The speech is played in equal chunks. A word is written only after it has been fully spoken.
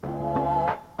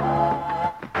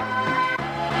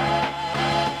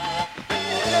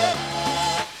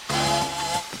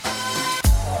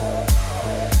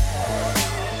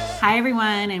Hi,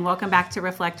 everyone, and welcome back to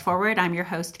Reflect Forward. I'm your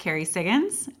host, Carrie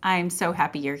Siggins. I'm so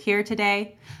happy you're here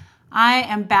today. I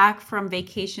am back from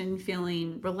vacation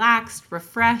feeling relaxed,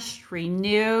 refreshed,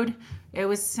 renewed. It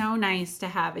was so nice to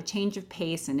have a change of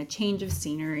pace and a change of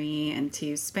scenery and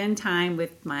to spend time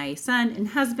with my son and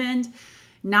husband,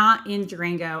 not in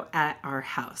Durango at our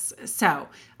house. So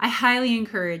I highly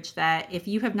encourage that if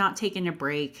you have not taken a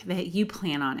break, that you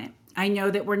plan on it. I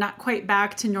know that we're not quite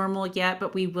back to normal yet,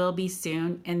 but we will be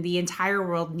soon, and the entire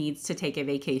world needs to take a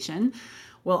vacation.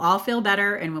 We'll all feel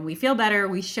better, and when we feel better,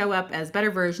 we show up as better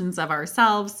versions of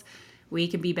ourselves. We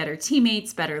can be better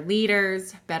teammates, better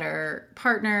leaders, better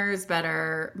partners,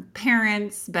 better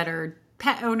parents, better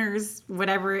pet owners,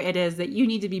 whatever it is that you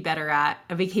need to be better at.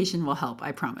 A vacation will help,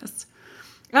 I promise.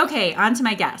 Okay, on to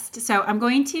my guest. So I'm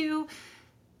going to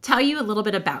tell you a little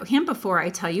bit about him before I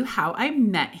tell you how I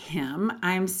met him.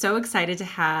 I'm so excited to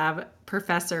have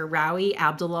Professor Rawi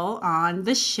Abdullah on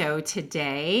the show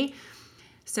today.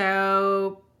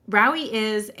 So Rawi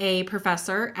is a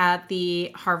professor at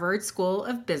the Harvard School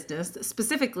of Business.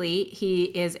 Specifically, he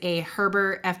is a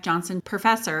Herbert F. Johnson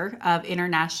Professor of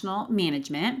International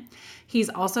Management. He's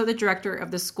also the director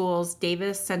of the school's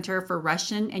Davis Center for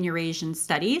Russian and Eurasian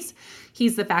Studies.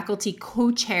 He's the faculty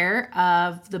co-chair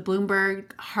of the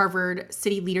Bloomberg Harvard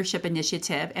City Leadership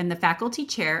Initiative and the faculty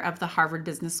chair of the Harvard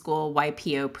Business School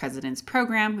YPO President's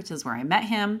Program, which is where I met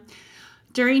him.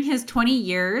 During his 20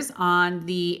 years on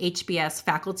the HBS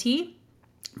faculty,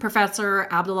 Professor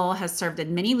Abdullah has served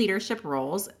in many leadership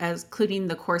roles, including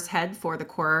the course head for the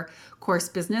core course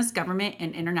Business, Government,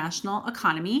 and International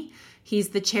Economy. He's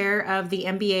the chair of the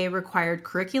MBA required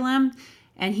curriculum,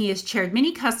 and he has chaired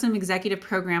many custom executive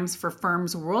programs for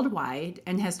firms worldwide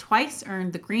and has twice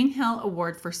earned the Greenhill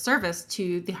Award for service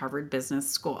to the Harvard Business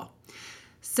School.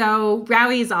 So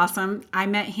Rawi is awesome. I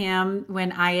met him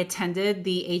when I attended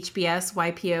the HBS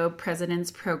YPO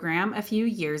President's Program a few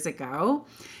years ago.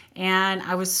 And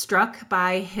I was struck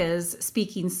by his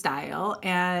speaking style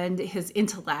and his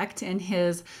intellect and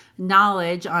his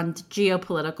knowledge on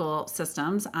geopolitical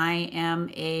systems. I am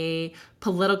a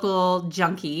political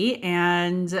junkie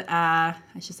and I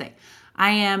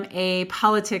am a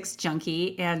politics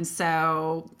junkie. And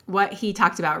so what he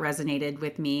talked about resonated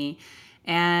with me.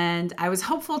 And I was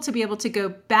hopeful to be able to go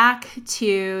back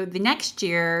to the next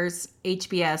year's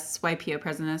HBS YPO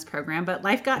President's Program, but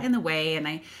life got in the way and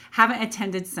I haven't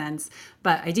attended since,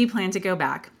 but I do plan to go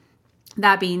back.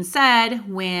 That being said,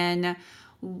 when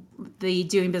the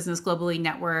Doing Business Globally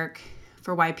Network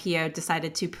for YPO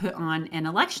decided to put on an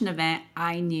election event,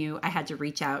 I knew I had to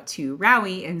reach out to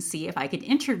Rawi and see if I could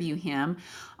interview him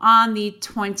on the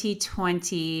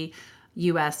 2020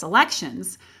 US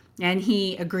elections. And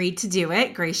he agreed to do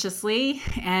it graciously.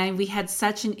 And we had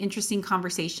such an interesting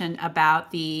conversation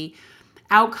about the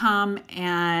outcome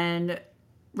and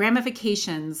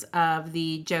ramifications of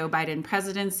the Joe Biden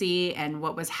presidency and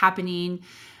what was happening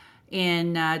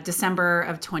in December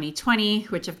of 2020,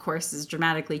 which of course is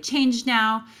dramatically changed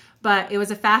now. But it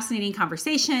was a fascinating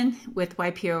conversation with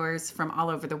YPOers from all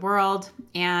over the world.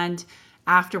 And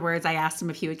afterwards, I asked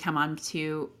him if he would come on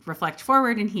to Reflect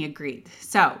Forward, and he agreed.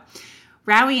 So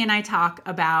Rawi and I talk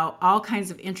about all kinds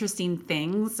of interesting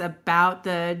things about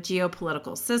the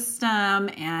geopolitical system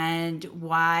and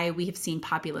why we have seen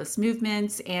populist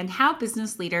movements and how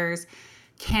business leaders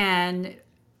can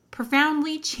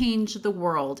profoundly change the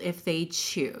world if they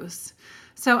choose.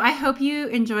 So I hope you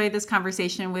enjoy this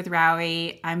conversation with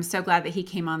Rawi. I'm so glad that he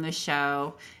came on the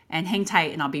show, and hang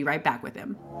tight and I'll be right back with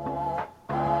him.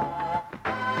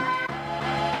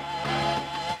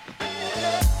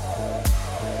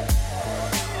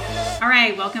 All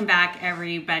right, welcome back,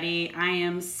 everybody. I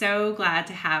am so glad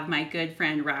to have my good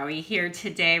friend Rawi here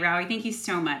today. Rawi, thank you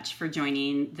so much for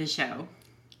joining the show.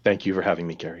 Thank you for having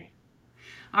me, Carrie.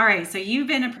 All right, so you've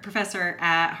been a professor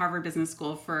at Harvard Business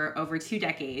School for over 2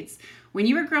 decades. When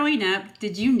you were growing up,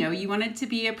 did you know you wanted to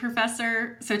be a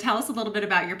professor? So tell us a little bit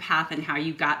about your path and how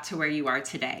you got to where you are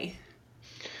today.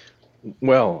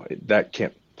 Well, that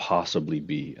can't possibly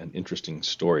be an interesting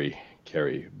story,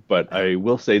 Carrie, but I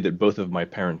will say that both of my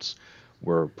parents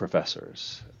were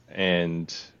professors,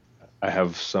 and I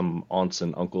have some aunts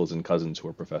and uncles and cousins who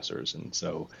are professors, and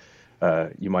so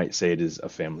you might say it is a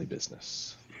family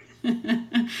business.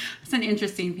 It's an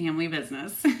interesting family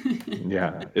business.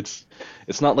 Yeah, it's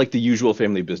not like the usual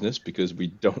family business because we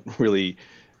don't really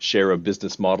share a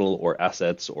business model or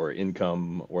assets or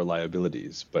income or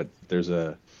liabilities, but there's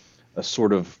a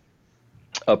sort of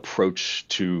approach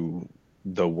to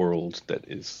the world that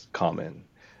is common.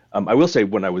 I will say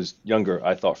when I was younger,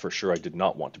 I thought for sure I did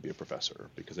not want to be a professor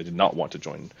because I did not want to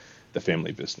join the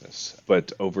family business.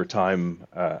 But over time,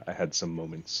 I had some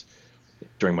moments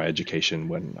during my education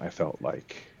when I felt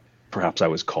like perhaps I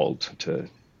was called to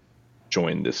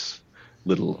join this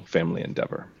little family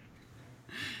endeavor.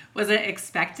 Was it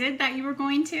expected that you were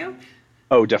going to?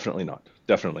 Oh, definitely not.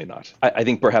 Definitely not. I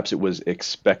think perhaps it was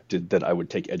expected that I would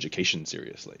take education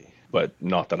seriously, but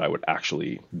not that I would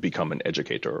actually become an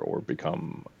educator or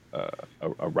become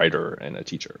a writer and a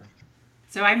teacher.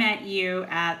 So I met you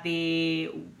at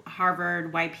the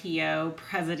Harvard YPO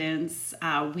President's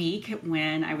Week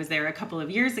when I was there a couple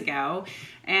of years ago,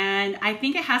 and I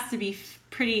think it has to be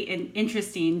pretty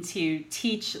interesting to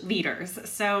teach leaders.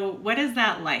 So what is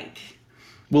that like?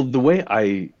 Well, the way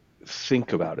I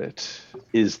think about it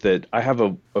is that I have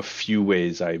a few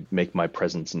ways I make my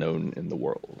presence known in the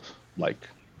world, like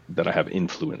that I have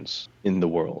influence in the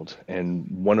world. And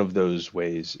one of those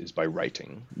ways is by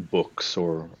writing books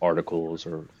or articles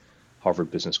or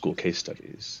Harvard Business School case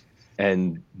studies.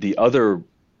 And the other,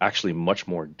 actually much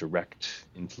more direct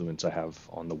influence I have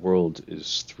on the world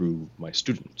is through my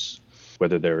students,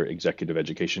 whether they're executive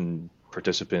education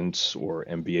participants or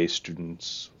MBA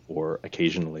students or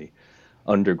occasionally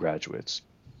undergraduates.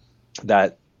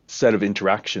 That set of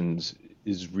interactions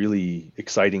is really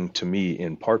exciting to me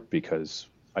in part because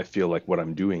I feel like what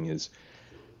I'm doing is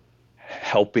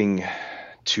helping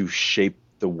to shape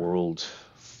the world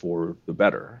for the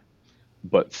better,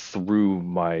 but through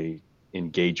my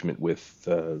engagement with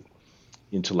the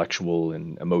intellectual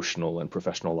and emotional and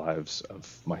professional lives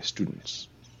of my students.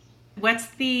 What's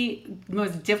the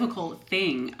most difficult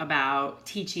thing about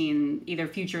teaching either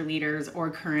future leaders or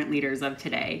current leaders of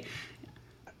today?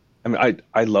 I mean,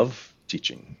 I love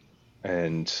teaching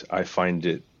and I find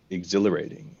it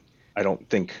exhilarating. I don't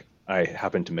think I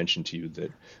happened to mention to you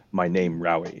that my name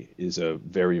Rawi is a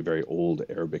very, very old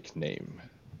Arabic name,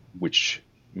 which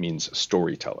means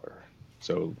storyteller.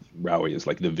 So Rawi is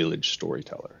like the village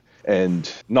storyteller.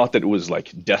 And not that it was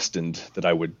like destined that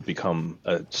I would become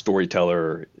a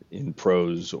storyteller in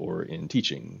prose or in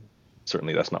teaching.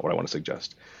 Certainly, that's not what I want to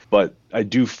suggest. But I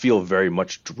do feel very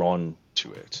much drawn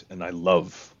to it, and I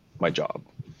love my job.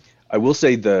 I will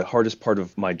say the hardest part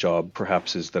of my job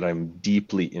perhaps is that I'm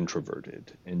deeply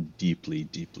introverted and deeply,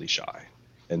 deeply shy.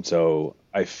 And so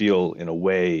I feel, in a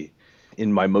way,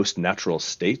 in my most natural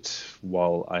state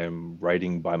while I am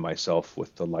writing by myself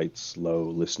with the lights low,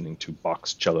 listening to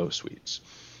Bach's cello suites,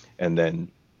 and then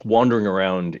wandering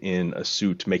around in a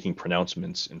suit making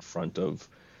pronouncements in front of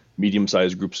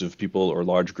medium-sized groups of people or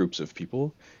large groups of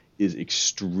people is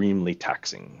extremely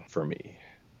taxing for me.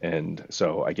 And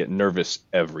so I get nervous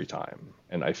every time,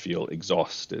 and I feel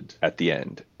exhausted at the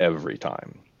end every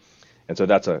time. And so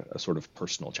that's a sort of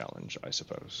personal challenge, I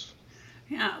suppose.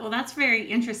 Yeah, well, that's very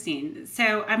interesting.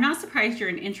 So I'm not surprised you're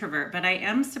an introvert, but I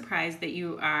am surprised that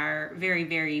you are very,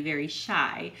 very, very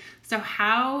shy. So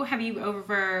how have you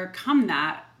overcome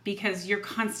that? Because you're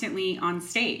constantly on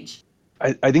stage.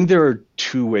 I think there are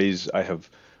two ways I have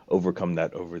overcome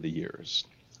that over the years.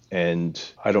 And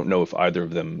I don't know if either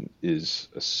of them is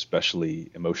especially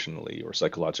emotionally or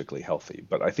psychologically healthy,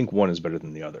 but I think one is better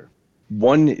than the other.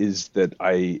 One is that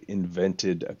I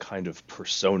invented a kind of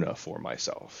persona for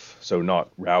myself. So not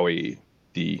Rowie,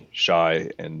 the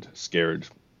shy and scared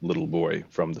little boy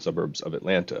from the suburbs of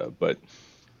Atlanta, but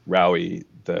Rowie,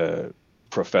 the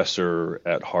professor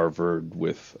at Harvard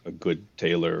with a good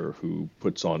tailor who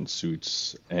puts on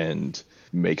suits and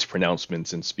makes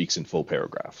pronouncements and speaks in full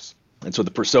paragraphs. And so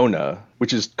the persona,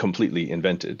 which is completely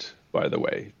invented, by the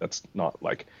way, that's not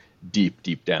like deep,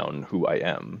 deep down who I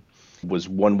am, was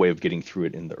one way of getting through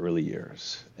it in the early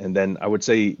years. And then I would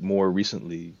say more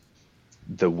recently,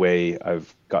 the way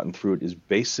I've gotten through it is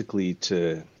basically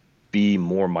to be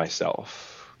more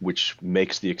myself, which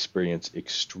makes the experience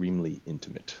extremely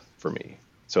intimate for me.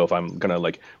 So if I'm gonna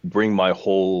like bring my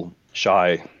whole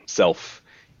shy self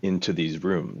into these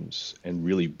rooms and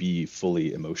really be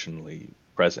fully emotionally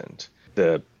present,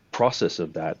 the process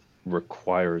of that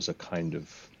requires a kind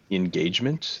of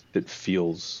engagement that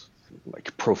feels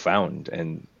like profound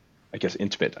and I guess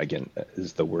intimate again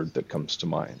is the word that comes to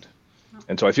mind.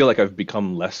 And so I feel like I've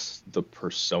become less the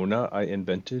persona I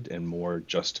invented and more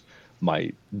just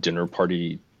my dinner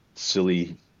party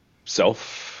silly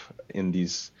self in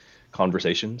these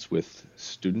conversations with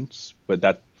students. But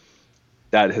that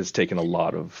has taken a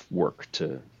lot of work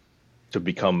to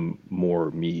become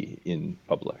more me in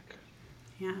public.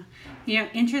 Yeah.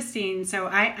 Interesting. So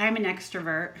I'm an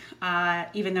extrovert,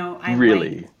 even though I like.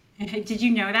 Really? Did you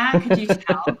know that? Could you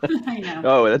tell? I know.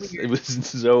 Oh, it Weird.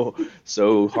 was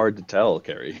so hard to tell,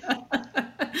 Carrie.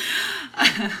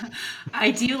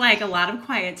 I do like a lot of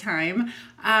quiet time.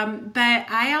 But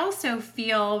I also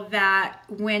feel that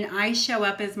when I show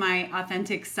up as my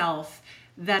authentic self,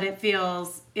 that it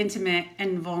feels intimate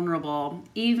and vulnerable,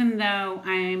 even though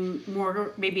I'm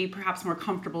more, maybe perhaps more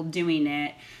comfortable doing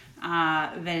it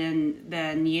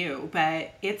than you.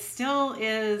 But it still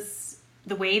is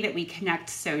the way that we connect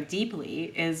so deeply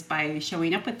is by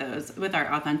showing up with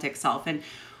our authentic self. And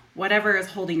whatever is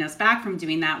holding us back from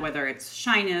doing that, whether it's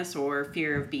shyness or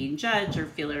fear of being judged or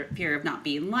fear of not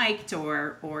being liked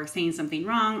or saying something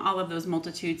wrong, all of those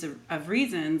multitudes of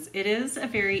reasons, it is a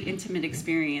very intimate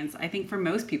experience, I think, for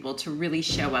most people to really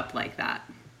show up like that.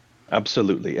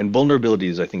 Absolutely. And vulnerability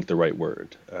is, I think, the right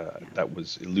word. Yeah. That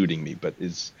was eluding me, but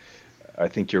is I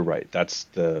think you're right. That's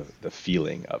the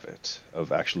feeling of it,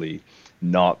 of actually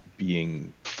not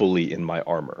being fully in my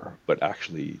armor, but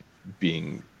actually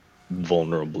being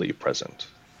vulnerably present.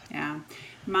 Yeah.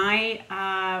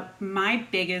 My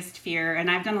biggest fear, and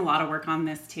I've done a lot of work on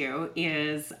this too,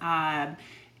 is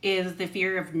the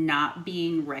fear of not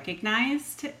being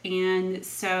recognized. And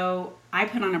so I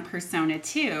put on a persona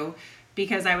too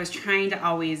because I was trying to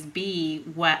always be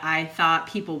what I thought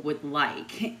people would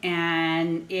like.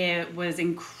 And it was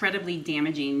incredibly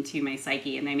damaging to my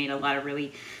psyche. And I made a lot of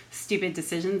really stupid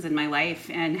decisions in my life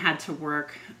and had to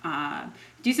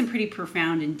do some pretty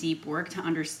profound and deep work to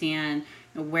understand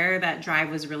where that drive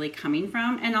was really coming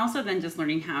from, and also then just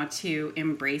learning how to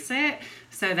embrace it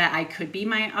so that I could be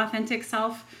my authentic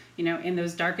self. In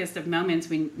those darkest of moments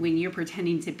when you're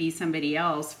pretending to be somebody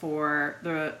else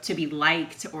to be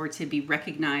liked or to be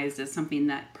recognized as something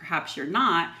that perhaps you're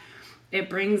not, it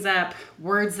brings up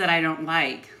words that I don't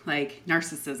like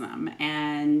narcissism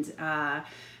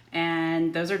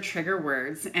and those are trigger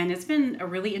words. And it's been a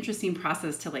really interesting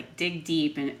process to like dig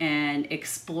deep and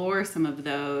explore some of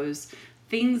those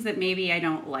things that maybe I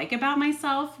don't like about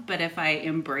myself, but if I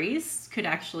embrace, could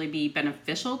actually be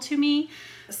beneficial to me.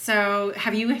 So,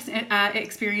 have you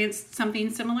experienced something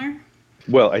similar?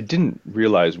 Well, I didn't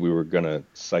realize we were going to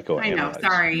I know. psychoanalyze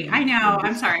Sorry. I know. in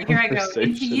I'm this sorry. Here I go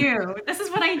into conversation. you. This is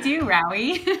what I do,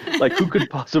 Rowie. Like, who could I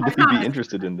possibly be promise.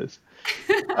 interested in this?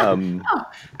 Um, Oh,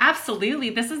 absolutely.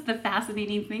 This is the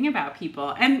fascinating thing about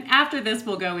people. And after this,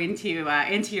 we'll go into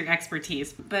your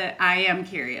expertise. But I am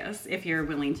curious if you're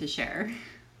willing to share.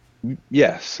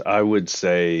 yes, I would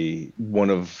say one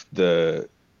of the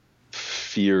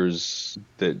fears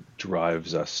that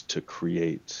drives us to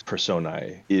create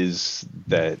personae is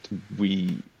that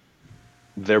we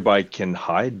thereby can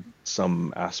hide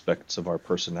some aspects of our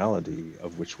personality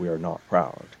of which we are not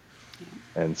proud.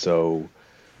 And so,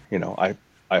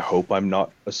 I hope I'm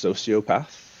not a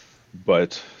sociopath,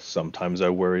 but sometimes I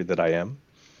worry that I am.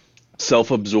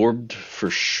 Self-absorbed for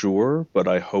sure, but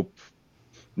I hope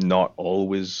not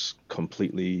always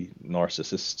completely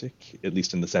narcissistic, at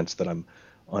least in the sense that I'm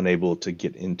unable to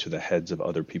get into the heads of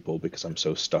other people because I'm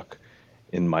so stuck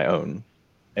in my own.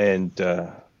 And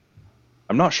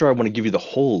I'm not sure I want to give you the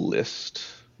whole list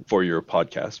for your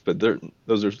podcast, but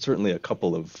those are certainly a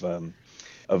couple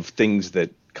of things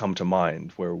that come to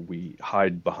mind where we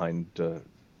hide behind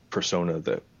persona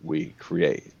that we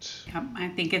create. I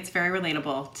think it's very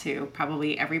relatable to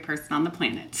probably every person on the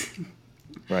planet,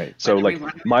 Right. So whether we like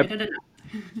want to my admit it or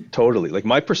not. totally like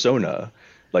my persona,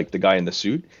 like the guy in the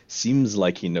suit, seems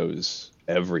like he knows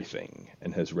everything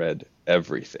and has read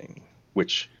everything,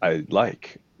 which I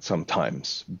like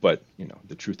sometimes, but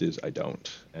the truth is I don't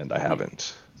and I Yeah.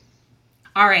 haven't.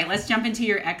 All right, let's jump into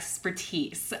your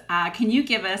expertise. Can you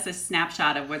give us a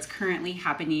snapshot of what's currently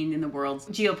happening in the world's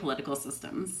geopolitical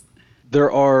systems?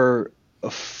 There are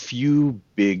a few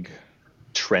big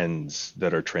trends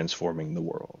that are transforming the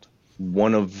world.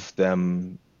 One of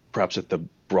them, perhaps at the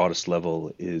broadest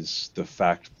level, is the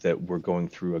fact that we're going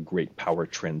through a great power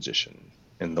transition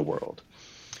in the world,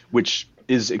 which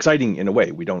is exciting in a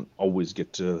way. We don't always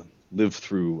get to live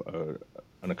through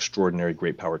an extraordinary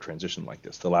great power transition like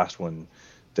this. The last one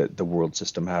that the world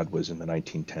system had was in the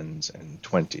 1910s and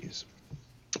 20s.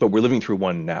 But we're living through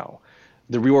one now.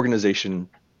 The reorganization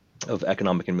of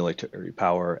economic and military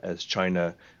power as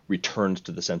China returns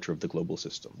to the center of the global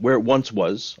system, where it once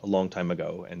was a long time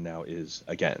ago and now is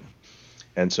again.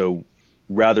 And so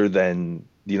rather than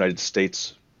the United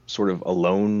States sort of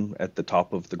alone at the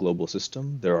top of the global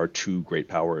system, there are two great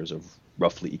powers of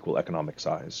roughly equal economic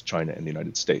size, China and the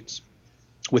United States,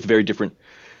 with very different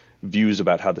views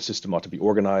about how the system ought to be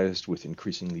organized, with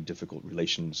increasingly difficult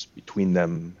relations between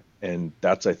them. And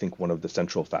that's, I think, one of the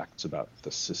central facts about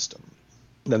the system.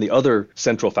 Then the other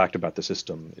central fact about the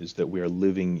system is that we are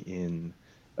living in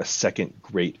a second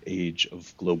great age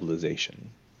of globalization.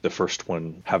 the first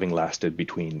one having lasted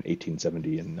between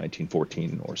 1870 and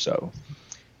 1914 or so.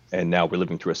 And now we're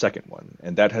living through a second one.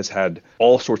 And that has had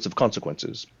all sorts of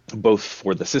consequences, both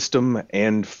for the system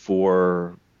and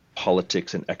for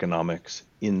politics and economics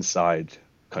inside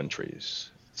countries.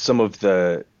 Some of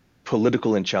the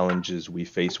political and challenges we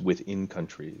face within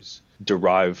countries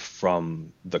derive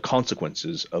from the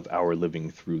consequences of our living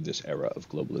through this era of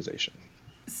globalization.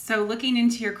 So, looking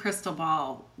into your crystal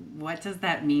ball, what does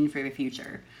that mean for the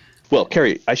future? Well,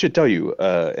 Carrie, I should tell you,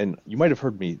 and you might have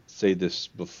heard me say this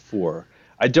before,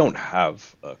 I don't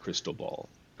have a crystal ball.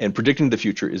 And predicting the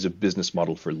future is a business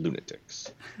model for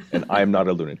lunatics. And I'm not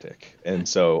a lunatic. And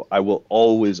so I will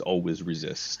always, always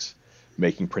resist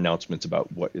making pronouncements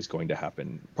about what is going to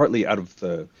happen, partly out of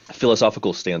the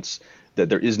philosophical stance that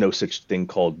there is no such thing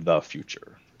called the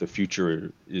future. The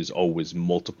future is always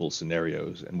multiple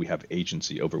scenarios, and we have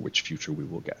agency over which future we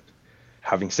will get.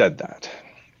 Having said that,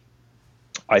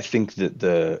 I think that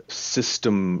the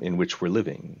system in which we're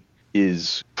living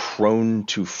is prone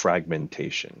to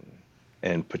fragmentation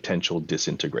and potential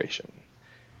disintegration.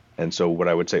 And so what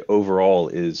I would say overall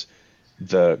is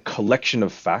the collection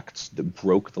of facts that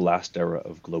broke the last era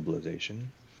of globalization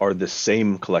are the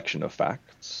same collection of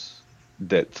facts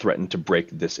that threaten to break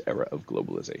this era of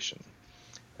globalization.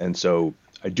 And so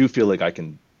I do feel like I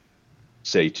can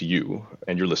say to you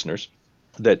and your listeners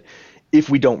that if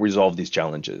we don't resolve these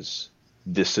challenges,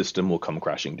 this system will come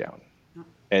crashing down.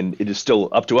 And it is still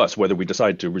up to us whether we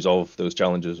decide to resolve those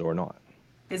challenges or not.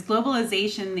 Is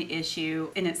globalization the issue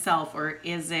in itself, or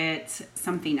is it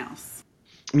something else?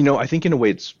 I think in a way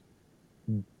it's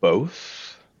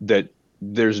both, that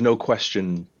there's no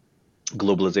question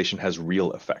globalization has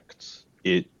real effects.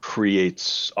 It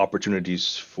creates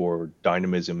opportunities for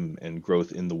dynamism and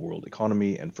growth in the world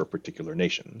economy and for particular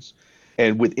nations.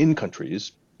 And within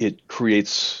countries, it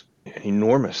creates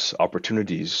enormous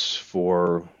opportunities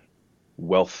for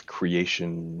wealth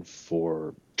creation,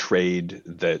 for trade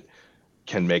that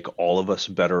can make all of us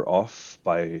better off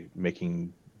by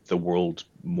making the world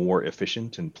more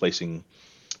efficient and placing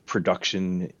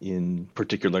production in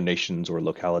particular nations or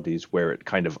localities where it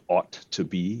kind of ought to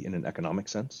be in an economic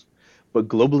sense. But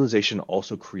globalization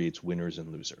also creates winners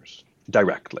and losers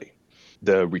directly.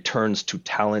 The returns to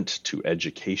talent, to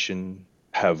education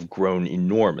have grown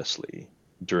enormously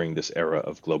during this era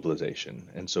of globalization.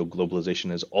 And so globalization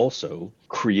has also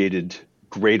created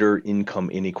greater income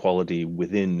inequality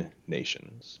within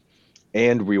nations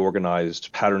and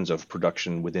reorganized patterns of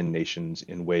production within nations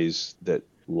in ways that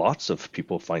lots of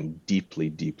people find deeply,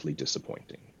 deeply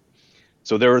disappointing.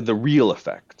 So there are the real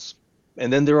effects.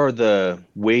 And then there are the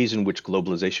ways in which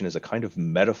globalization is a kind of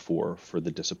metaphor for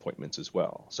the disappointments as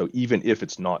well. So even if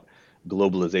it's not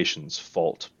globalization's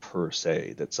fault per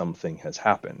se that something has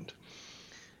happened,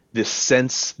 this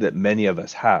sense that many of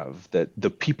us have that the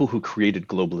people who created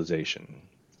globalization,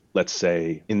 let's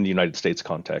say in the United States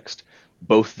context,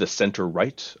 both the center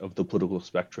right of the political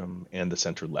spectrum and the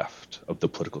center left of the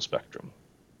political spectrum,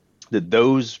 that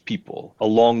those people,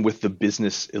 along with the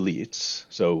business elites,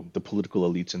 so the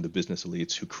political elites and the business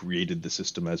elites who created the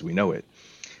system as we know it,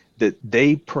 that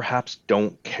they perhaps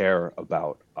don't care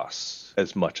about us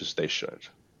as much as they should,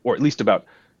 or at least about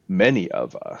many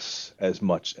of us as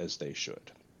much as they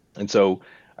should. And so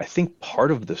I think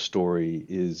part of the story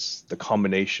is the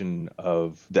combination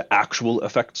of the actual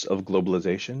effects of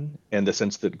globalization and the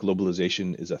sense that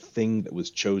globalization is a thing that was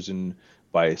chosen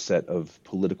by a set of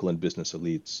political and business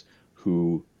elites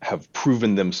who have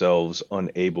proven themselves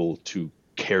unable to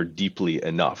care deeply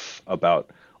enough about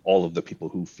all of the people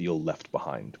who feel left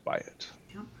behind by it.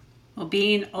 Yeah. Well,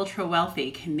 being ultra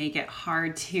wealthy can make it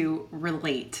hard to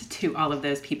relate to all of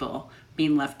those people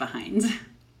being left behind.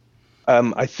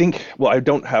 I think, well, I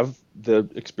don't have the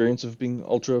experience of being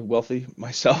ultra wealthy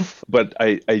myself, but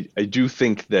I do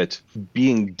think that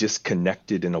being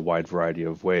disconnected in a wide variety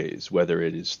of ways, whether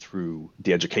it is through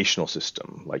the educational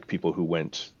system, like people who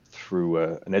went through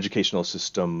an educational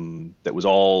system that was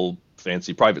all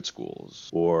fancy private schools,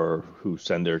 or who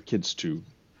send their kids to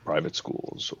private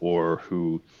schools, or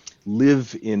who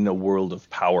live in a world of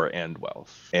power and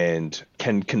wealth and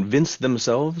can convince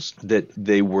themselves that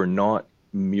they were not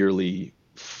merely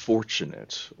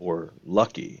fortunate or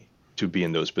lucky to be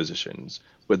in those positions,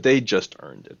 but they just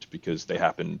earned it because they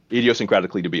happen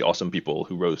idiosyncratically to be awesome people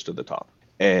who rose to the top.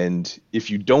 And if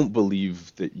you don't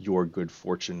believe that your good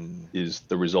fortune is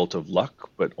the result of luck,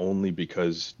 but only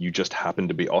because you just happen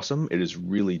to be awesome, it is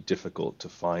really difficult to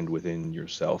find within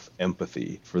yourself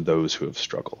empathy for those who have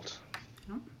struggled.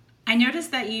 I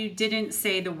noticed that you didn't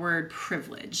say the word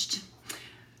privileged.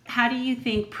 How do you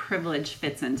think privilege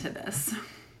fits into this?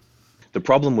 The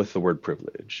problem with the word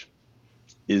privilege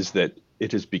is that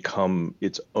it has become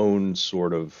its own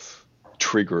sort of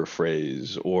trigger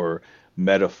phrase or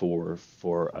metaphor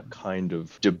for a kind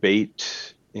of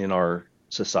debate in our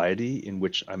society in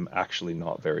which I'm actually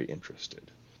not very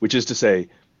interested. Which is to say,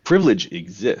 privilege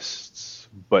exists,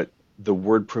 but the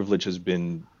word privilege has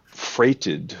been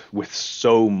freighted with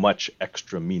so much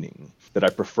extra meaning that I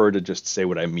prefer to just say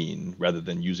what I mean rather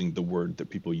than using the word that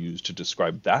people use to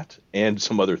describe that and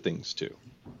some other things too.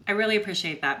 I really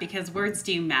appreciate that because words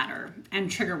do matter and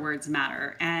trigger words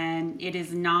matter. And it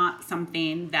is not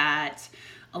something that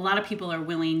a lot of people are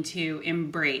willing to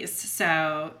embrace.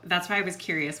 So that's why I was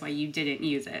curious why you didn't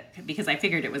use it because I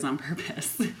figured it was on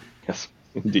purpose. Yes,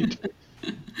 indeed.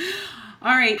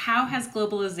 All right. How has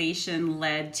globalization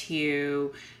led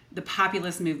to the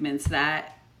populist movements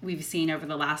that we've seen over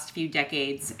the last few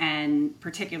decades, and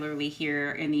particularly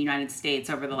here in the United States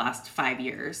over the last 5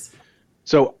 years?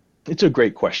 So it's a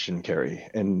great question, Carrie,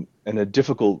 and a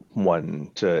difficult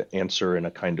one to answer in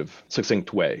a kind of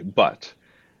succinct way. But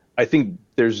I think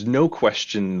there's no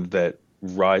question that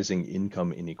rising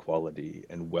income inequality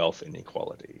and wealth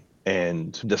inequality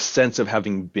and the sense of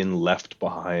having been left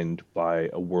behind by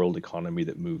a world economy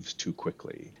that moves too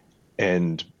quickly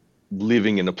and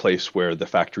living in a place where the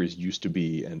factories used to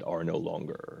be and are no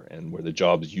longer, and where the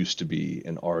jobs used to be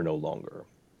and are no longer.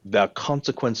 The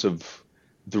consequence of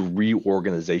the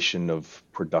reorganization of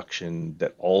production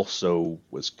that also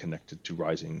was connected to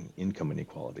rising income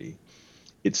inequality,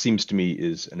 it seems to me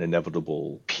is an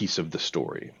inevitable piece of the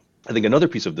story. I think another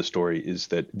piece of the story is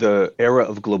that the era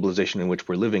of globalization in which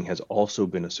we're living has also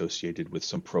been associated with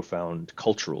some profound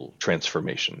cultural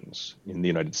transformations in the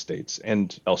United States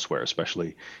and elsewhere,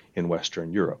 especially in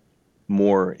Western Europe.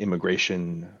 More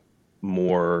immigration,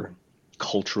 more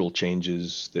cultural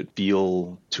changes that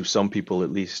feel, to some people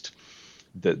at least,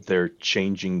 that they're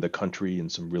changing the country in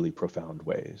some really profound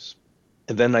ways.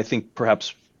 And then I think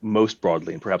perhaps most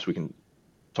broadly, and perhaps we can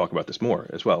talk about this more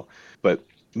as well, but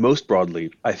most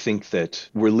broadly, I think that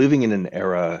we're living in an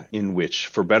era in which,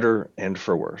 for better and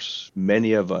for worse,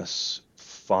 many of us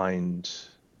find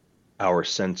our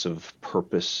sense of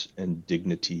purpose and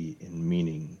dignity and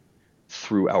meaning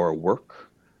through our work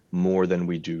more than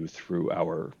we do through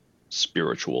our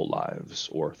spiritual lives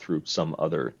or through some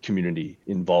other community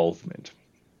involvement,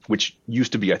 which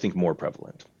used to be, I think, more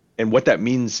prevalent. And what that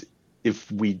means,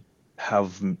 if we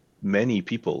have many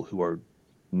people who are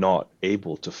not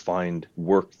able to find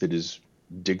work that is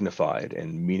dignified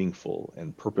and meaningful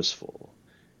and purposeful,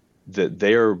 that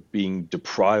they're being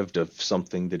deprived of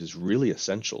something that is really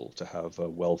essential to have a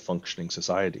well-functioning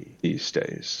society these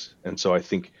days. And so I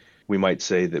think we might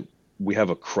say that we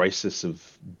have a crisis of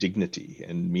dignity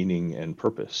and meaning and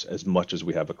purpose as much as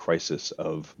we have a crisis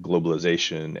of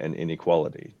globalization and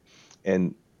inequality.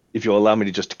 And if you'll allow me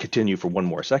to just continue for one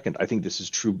more second, I think this is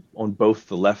true on both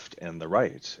the left and the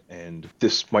right. And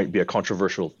this might be a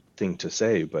controversial thing to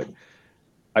say, but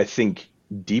I think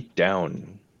deep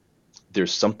down,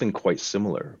 there's something quite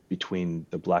similar between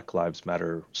the Black Lives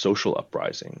Matter social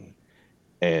uprising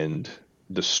and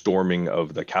the storming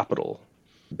of the Capitol,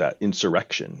 that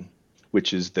insurrection,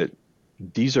 which is that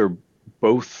these are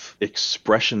both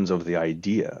expressions of the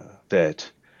idea that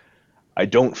I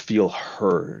don't feel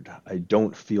heard, I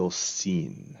don't feel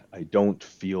seen, I don't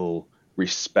feel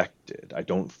respected, I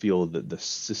don't feel that the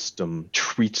system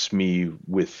treats me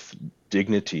with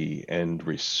dignity and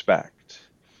respect.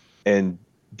 And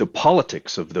the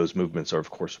politics of those movements are, of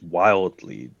course,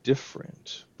 wildly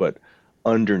different, but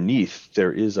underneath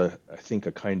there is I think,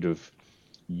 a kind of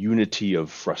unity of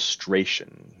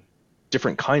frustration,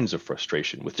 different kinds of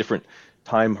frustration with different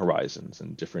time horizons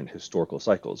and different historical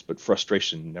cycles, but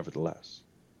frustration nevertheless.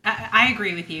 I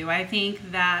agree with you. I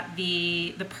think that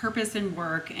the purpose in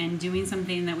work and doing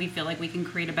something that we feel like we can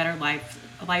create a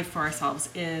life for ourselves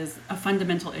is a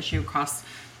fundamental issue across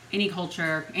any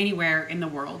culture, anywhere in the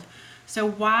world. So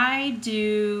why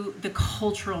do the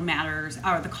cultural matters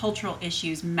or the cultural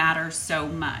issues matter so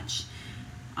much?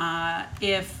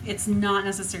 If it's not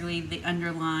necessarily the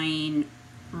underlying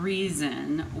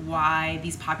reason why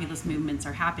these populist movements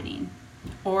are happening,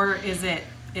 or is it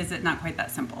not quite that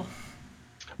simple?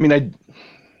 I mean,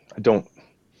 I don't,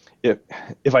 if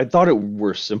if I thought it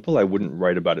were simple, I wouldn't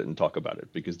write about it and talk about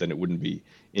it because then it wouldn't be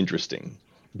interesting.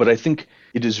 But I think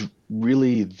it is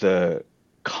really the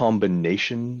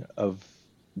combination of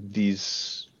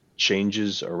these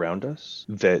changes around us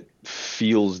that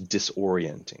feels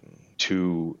disorienting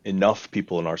to enough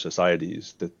people in our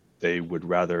societies that they would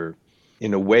rather,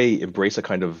 in a way, embrace a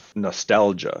kind of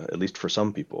nostalgia, at least for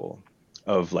some people,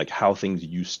 of like how things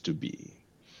used to be.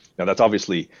 Now, that's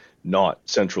obviously not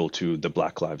central to the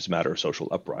Black Lives Matter social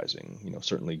uprising.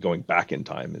 Certainly going back in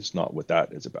time is not what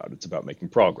that is about. It's about making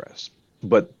progress.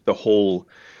 But the whole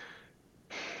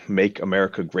Make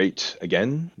America Great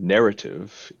Again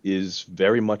narrative is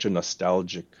very much a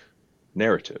nostalgic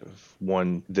narrative,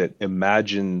 one that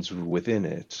imagines within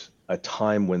it a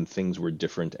time when things were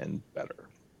different and better.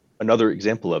 Another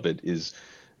example of it is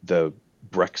the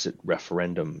Brexit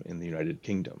referendum in the United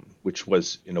Kingdom, which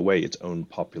was, in a way, its own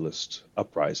populist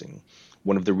uprising.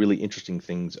 One of the really interesting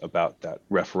things about that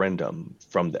referendum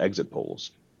from the exit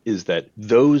polls is that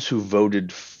those who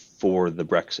voted for the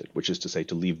Brexit, which is to say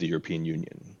to leave the European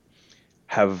Union,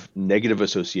 have negative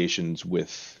associations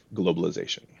with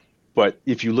globalization. But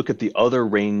if you look at the other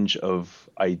range of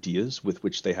ideas with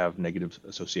which they have negative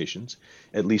associations,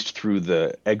 at least through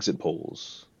the exit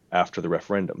polls after the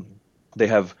referendum, they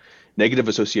have negative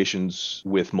associations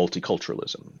with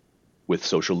multiculturalism, with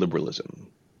social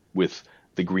liberalism, with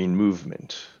the Green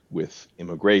Movement, with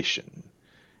immigration.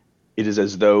 It is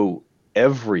as though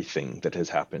everything that has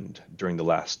happened during the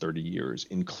last 30 years,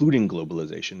 including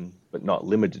globalization, but not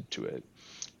limited to it,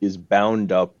 is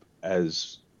bound up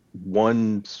as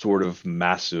one sort of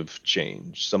massive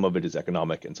change. Some of it is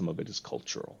economic and some of it is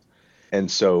cultural.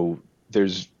 And so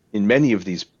there's, in many of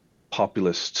these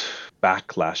populist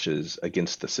backlashes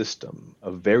against the system,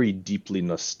 a very deeply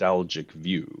nostalgic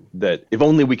view that if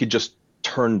only we could just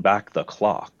turn back the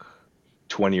clock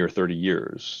 20 or 30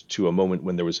 years to a moment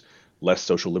when there was less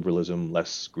social liberalism,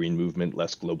 less green movement,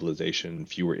 less globalization,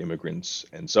 fewer immigrants,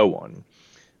 and so on,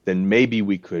 then maybe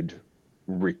we could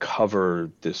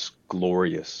recover this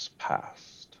glorious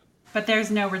past. But there's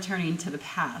no returning to the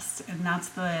past, and that's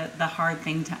the hard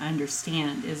thing to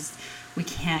understand is we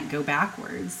can't go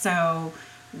backwards. So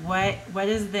what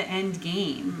is the end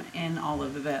game in all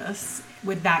of this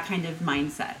with that kind of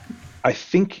mindset? I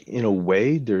think in a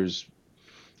way there's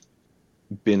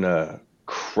been a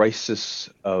crisis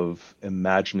of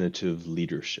imaginative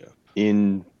leadership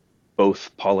in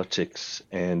both politics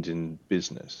and in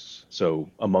business, so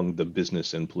among the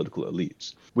business and political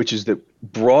elites, which is that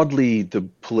broadly the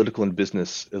political and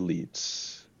business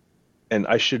elites, and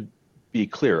I should be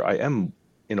clear, I am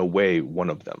in a way one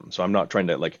of them, so I'm not trying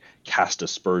to like cast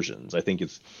aspersions. I think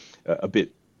it's a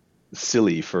bit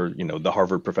silly for the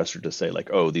Harvard professor to say like,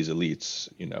 oh, these elites,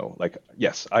 like,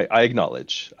 yes, I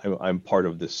acknowledge I'm part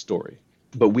of this story,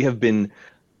 but we have been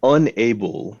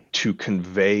unable to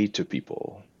convey to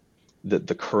people that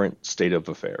the current state of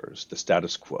affairs, the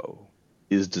status quo,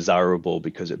 is desirable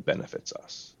because it benefits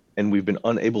us. And we've been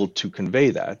unable to convey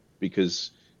that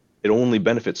because it only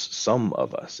benefits some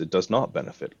of us. It does not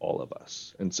benefit all of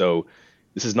us. And so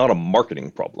this is not a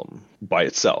marketing problem by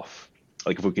itself.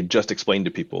 Like if we could just explain to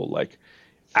people like,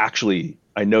 actually,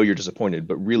 I know you're disappointed,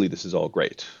 but really this is all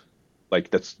great.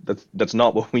 Like that's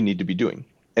not what we need to be doing.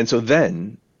 And so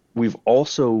then we've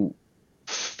also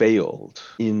failed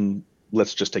in,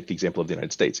 let's just take the example of the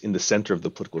United States, in the center of the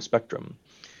political spectrum,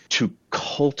 to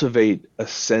cultivate a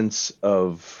sense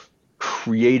of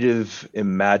creative,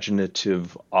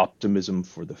 imaginative optimism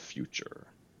for the future.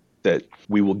 That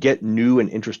we will get new and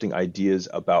interesting ideas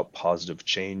about positive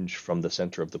change from the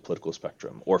center of the political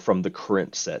spectrum or from the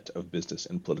current set of business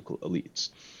and political elites.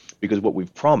 Because what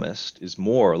we've promised is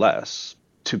more or less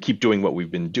to keep doing what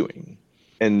we've been doing.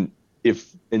 And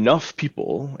if enough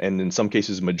people, and in some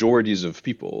cases majorities of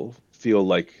people, feel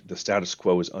like the status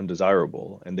quo is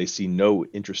undesirable and they see no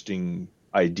interesting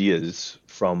ideas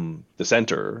from the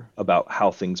center about how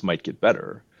things might get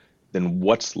better, then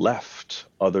what's left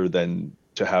other than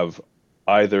to have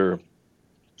either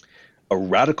a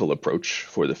radical approach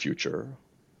for the future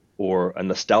or a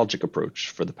nostalgic approach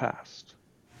for the past?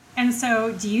 And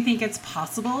so, do you think it's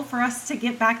possible for us to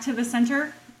get back to the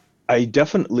center? I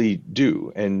definitely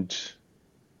do. And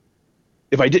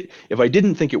if I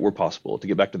didn't think it were possible to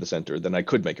get back to the center, then I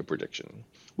could make a prediction,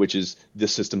 which is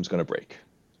this system's going to break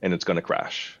and it's going to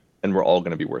crash and we're all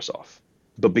going to be worse off.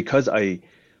 But because I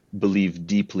believe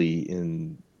deeply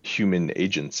in human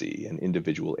agency and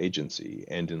individual agency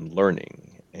and in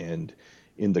learning and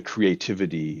in the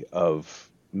creativity of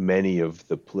many of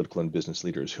the political and business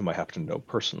leaders whom I happen to know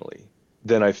personally,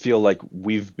 then I feel like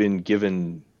we've been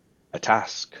given a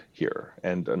task here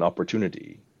and an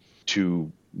opportunity to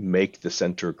make the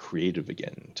center creative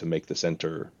again, to make the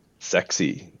center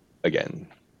sexy again.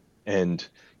 And,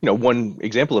 one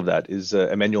example of that is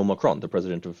Emmanuel Macron, the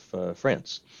president of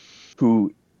France,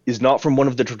 who is not from one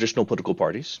of the traditional political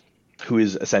parties, who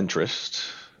is a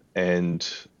centrist and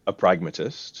a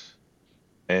pragmatist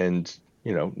and,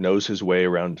 knows his way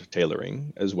around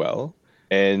tailoring as well,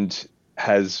 and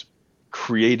has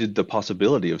created the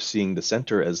possibility of seeing the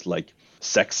center as like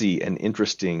sexy and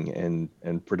interesting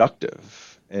and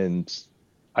productive. And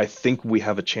I think we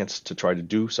have a chance to try to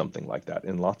do something like that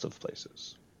in lots of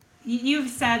places. You've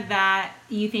said that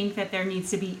you think that there needs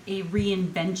to be a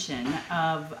reinvention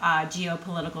of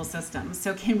geopolitical systems.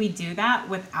 So, can we do that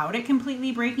without it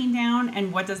completely breaking down?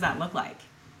 And what does that look like?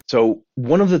 So,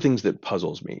 one of the things that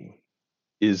puzzles me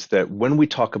is that when we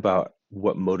talk about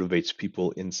what motivates people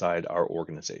inside our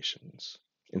organizations,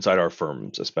 inside our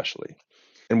firms especially,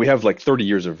 and we have like 30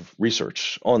 years of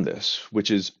research on this,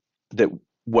 which is that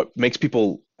what makes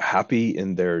people happy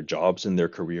in their jobs and their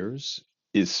careers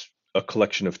is a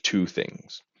collection of two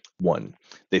things. One,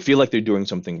 they feel like they're doing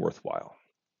something worthwhile.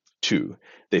 Two,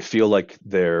 they feel like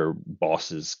their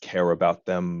bosses care about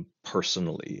them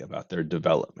personally, about their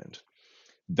development.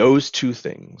 Those two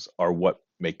things are what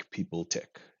make people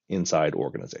tick inside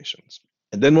organizations.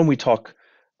 And then when we talk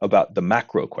about the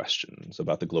macro questions,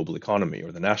 about the global economy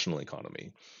or the national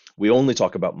economy, we only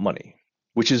talk about money,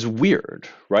 which is weird,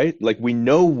 right? Like we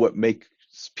know what makes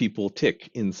people tick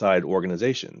inside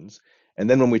organizations. And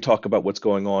then when we talk about what's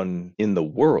going on in the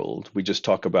world, we just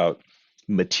talk about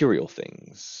material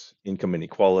things, income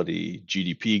inequality,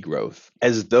 GDP growth,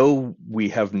 as though we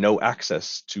have no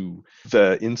access to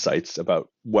the insights about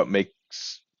what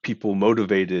makes people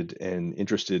motivated and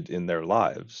interested in their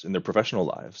lives, in their professional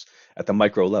lives at the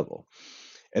micro level.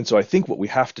 And so I think what we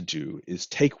have to do is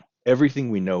take everything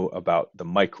we know about the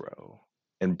micro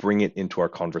and bring it into our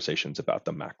conversations about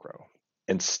the macro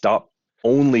and stop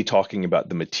only talking about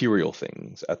the material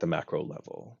things at the macro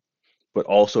level, but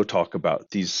also talk about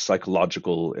these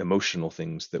psychological, emotional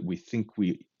things that we think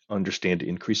we understand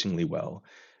increasingly well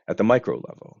at the micro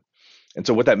level. And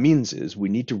so, what that means is we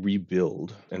need to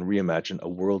rebuild and reimagine a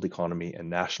world economy and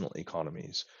national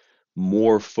economies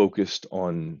more focused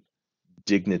on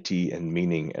dignity and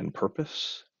meaning and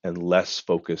purpose, and less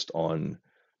focused on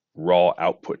raw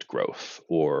output growth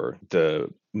or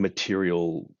the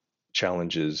material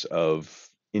challenges of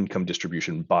income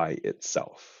distribution by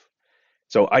itself.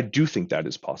 So I do think that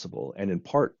is possible. And in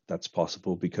part, that's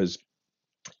possible because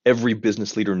every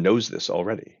business leader knows this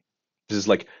already. This is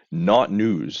like not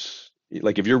news.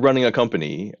 Like if you're running a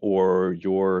company or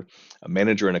you're a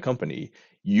manager in a company,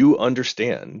 you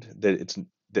understand that it's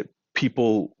that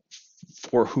people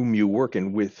for whom you work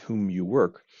and with whom you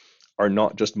work are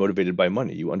not just motivated by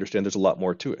money. You understand there's a lot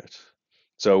more to it.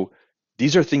 So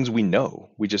these are things we know.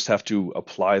 We just have to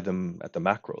apply them at the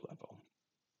macro level.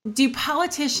 Do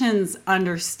politicians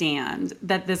understand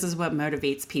that this is what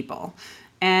motivates people?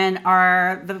 And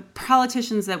are the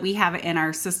politicians that we have in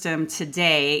our system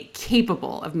today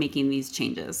capable of making these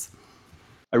changes?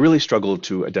 I really struggle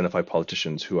to identify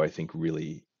politicians who I think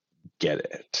really get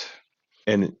it.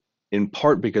 And in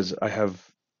part because I have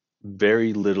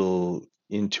very little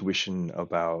intuition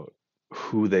about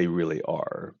who they really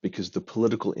are, because the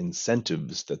political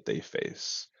incentives that they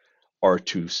face are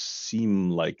to seem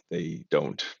like they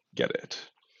don't get it.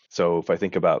 So if I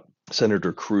think about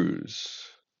Senator Cruz,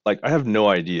 like I have no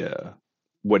idea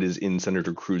what is in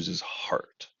Senator Cruz's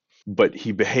heart, but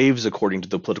he behaves according to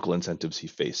the political incentives he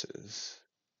faces,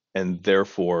 and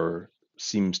therefore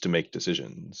seems to make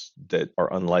decisions that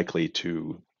are unlikely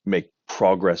to make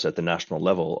progress at the national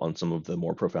level on some of the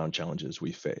more profound challenges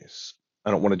we face. I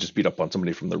don't want to just beat up on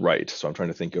somebody from the right, so I'm trying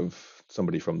to think of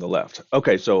somebody from the left.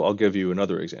 Okay, so I'll give you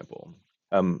another example.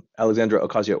 Alexandra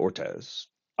Ocasio-Cortez,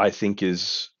 I think,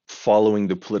 is following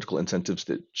the political incentives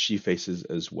that she faces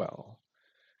as well.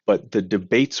 But the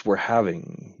debates we're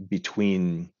having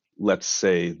between, let's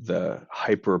say, the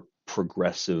hyper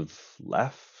progressive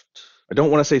left, I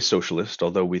don't want to say socialist,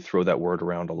 although we throw that word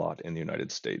around a lot in the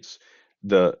United States.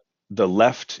 The the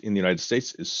left in the United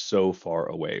States is so far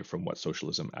away from what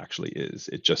socialism actually is.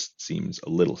 It just seems a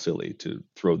little silly to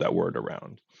throw that word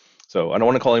around. So I don't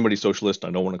want to call anybody socialist.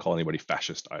 I don't want to call anybody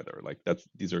fascist either. Like that's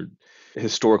these are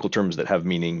historical terms that have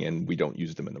meaning and we don't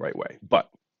use them in the right way. But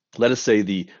let us say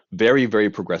the very, very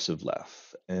progressive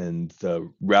left and the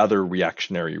rather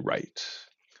reactionary right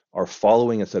are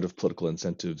following a set of political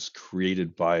incentives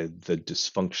created by the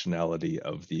dysfunctionality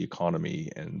of the economy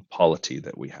and polity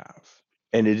that we have.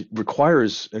 And it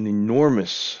requires an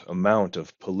enormous amount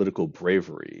of political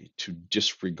bravery to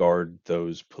disregard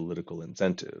those political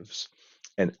incentives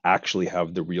and actually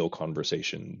have the real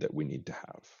conversation that we need to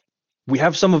have. We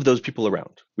have some of those people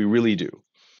around, we really do.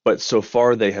 But so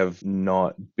far, they have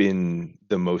not been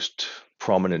the most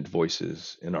prominent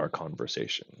voices in our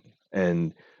conversation.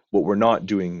 And what we're not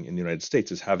doing in the United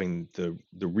States is having the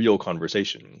real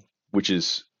conversation, which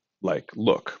is like,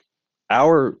 look,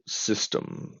 our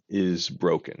system is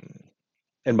broken.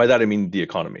 And by that, I mean the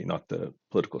economy, not the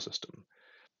political system.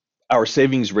 Our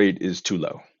savings rate is too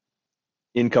low.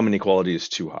 Income inequality is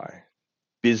too high.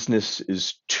 Business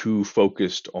is too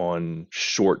focused on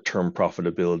short-term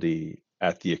profitability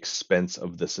at the expense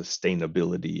of the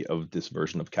sustainability of this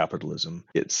version of capitalism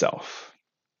itself.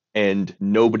 And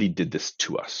nobody did this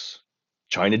to us.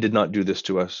 China did not do this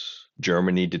to us.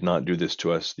 Germany did not do this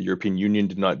to us. The European Union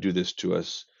did not do this to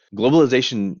us.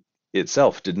 Globalization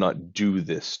itself did not do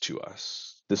this to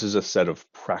us. This is a set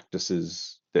of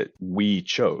practices that we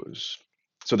chose.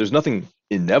 So there's nothing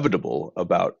inevitable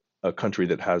about a country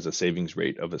that has a savings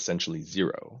rate of essentially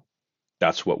zero.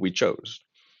 That's what we chose.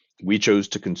 We chose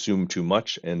to consume too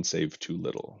much and save too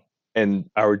little. And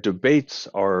our debates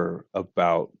are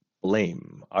about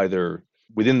blame, either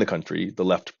within the country, the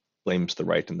left blames the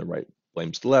right and the right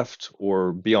blames the left,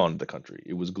 or beyond the country.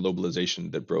 It was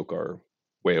globalization that broke our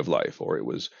way of life, or it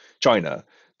was China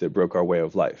that broke our way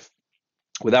of life,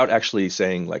 without actually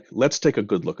saying, like, let's take a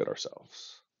good look at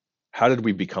ourselves. How did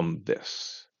we become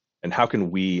this? And how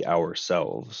can we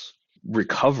ourselves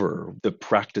recover the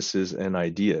practices and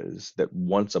ideas that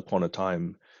once upon a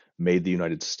time made the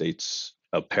United States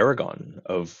a paragon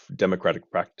of democratic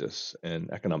practice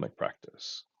and economic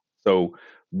practice? So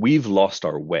we've lost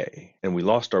our way, and we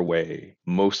lost our way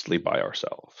mostly by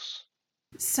ourselves.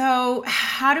 So,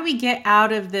 how do we get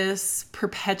out of this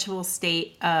perpetual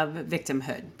state of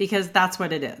victimhood? Because that's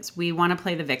what it is. We want to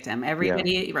play the victim. Yeah,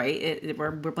 Everybody, right?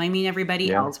 We're blaming everybody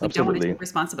yeah, else. We don't want to absolutely. take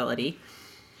responsibility.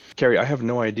 Carrie, I have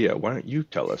no idea. Why don't you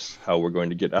tell us how we're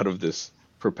going to get out of this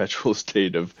perpetual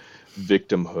state of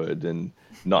victimhood and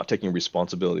not taking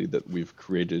responsibility that we've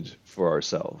created for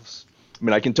ourselves? I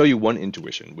mean, I can tell you one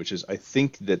intuition, which is I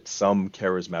think that some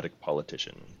charismatic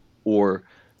politician or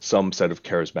some set of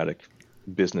charismatic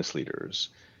business leaders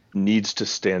needs to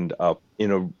stand up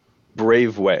in a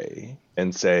brave way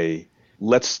and say,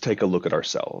 let's take a look at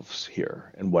ourselves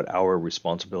here and what our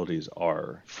responsibilities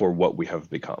are for what we have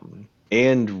become,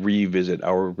 and revisit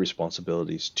our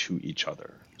responsibilities to each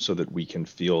other so that we can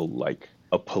feel like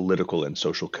a political and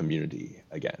social community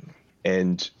again.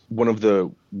 And one of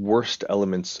the worst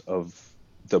elements of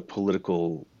the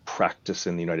political practice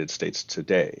in the United States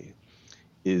today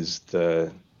is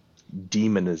the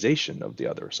demonization of the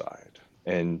other side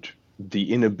and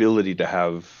the inability to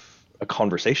have a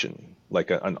conversation,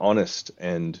 like an honest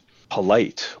and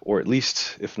polite, or at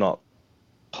least, if not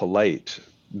polite,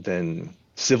 then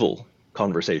civil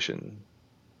conversation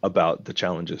about the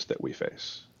challenges that we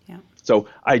face. Yeah. So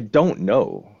I don't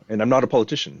know, and I'm not a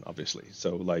politician, obviously.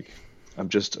 So like, I'm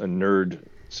just a nerd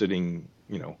sitting,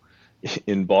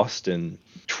 in Boston,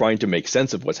 trying to make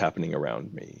sense of what's happening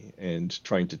around me and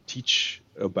trying to teach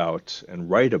about and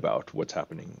write about what's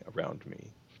happening around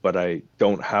me. But I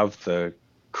don't have the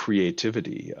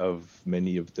creativity of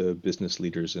many of the business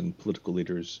leaders and political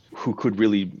leaders who could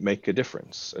really make a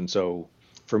difference. And so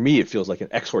for me, it feels like an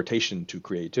exhortation to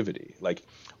creativity. Like,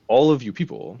 all of you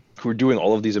people who are doing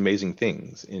all of these amazing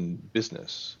things in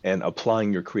business and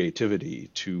applying your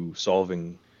creativity to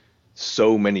solving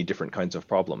so many different kinds of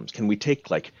problems, can we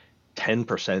take like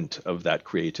 10% of that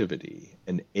creativity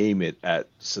and aim it at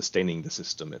sustaining the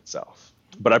system itself?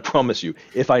 But I promise you,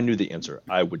 if I knew the answer,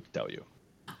 I would tell you.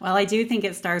 Well, I do think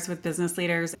it starts with business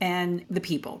leaders and the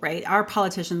people, right? Our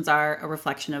politicians are a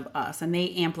reflection of us and they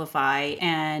amplify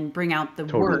and bring out the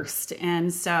Totally. worst.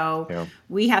 And so Yeah.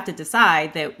 we have to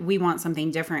decide that we want something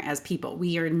different as people.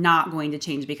 We are not going to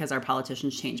change because our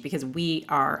politicians change, because we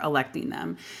are electing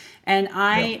them. And Yeah.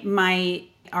 I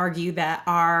might argue that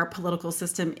our political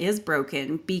system is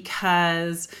broken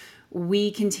because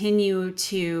we continue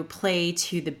to play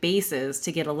to the bases to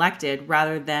get elected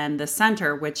rather than the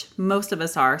center, which most of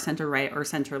us are center right or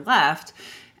center left.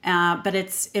 But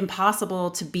it's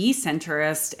impossible to be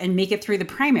centrist and make it through the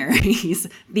primaries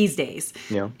these days.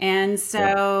 Yeah. And Yeah.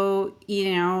 so,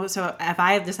 so if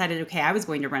I have decided, okay, I was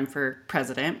going to run for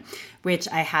president, which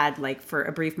I had like for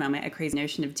a brief moment, a crazy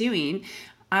notion of doing,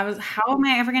 how am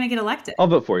I ever going to get elected? I'll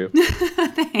vote for you.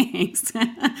 Thanks.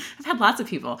 I've had lots of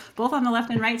people, both on the left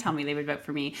and right, tell me they would vote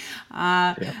for me.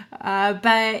 Yeah.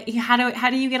 But how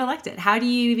do you get elected? How do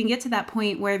you even get to that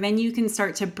point where then you can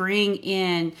start to bring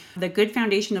in the good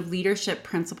foundation of leadership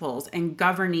principles and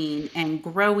governing and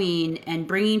growing and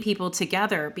bringing people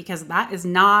together? Because that is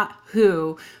not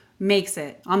who makes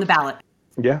it on the ballot.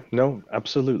 Yeah. No,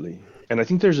 absolutely. And I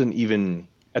think there's an even,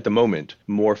 at the moment,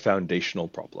 more foundational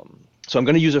problem. So I'm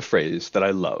going to use a phrase that I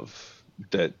love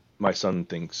that my son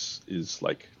thinks is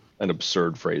like an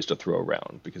absurd phrase to throw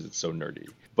around because it's so nerdy.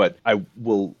 But I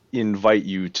will invite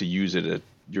you to use it at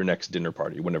your next dinner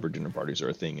party, whenever dinner parties are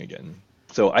a thing again.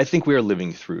 So I think we are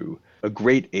living through a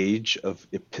great age of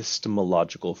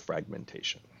epistemological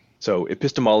fragmentation. So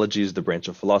epistemology is the branch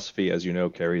of philosophy, as you know,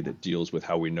 Carrie, that deals with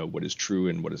how we know what is true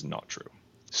and what is not true.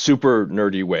 Super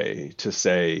nerdy way to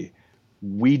say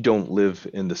we don't live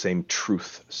in the same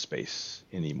truth space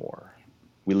anymore.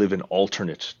 We live in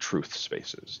alternate truth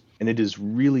spaces. And it is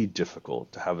really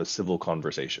difficult to have a civil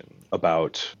conversation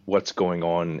about what's going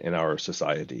on in our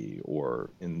society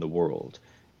or in the world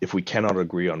if we cannot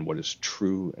agree on what is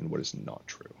true and what is not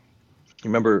true.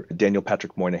 Remember Daniel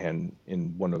Patrick Moynihan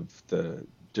in one of the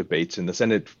debates in the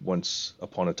Senate once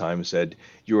upon a time said,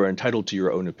 "You are entitled to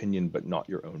your own opinion, but not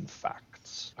your own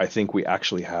facts." I think we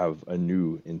actually have a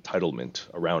new entitlement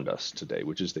around us today,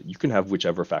 which is that you can have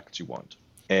whichever facts you want.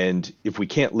 And if we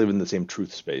can't live in the same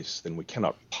truth space, then we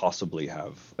cannot possibly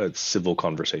have a civil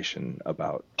conversation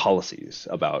about policies,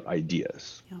 about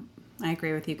ideas. Yep, I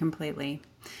agree with you completely.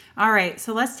 All right,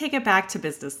 so let's take it back to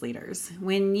business leaders.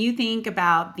 When you think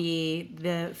about the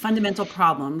fundamental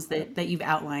problems that you've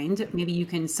outlined, maybe you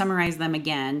can summarize them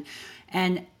again.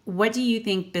 And what do you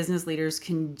think business leaders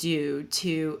can do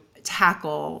to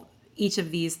tackle each of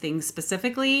these things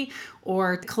specifically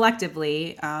or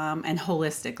collectively and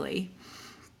holistically?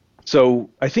 So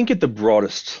I think at the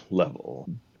broadest level,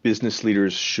 business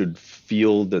leaders should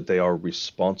feel that they are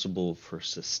responsible for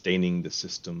sustaining the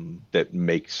system that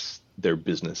makes their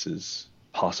businesses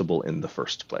possible in the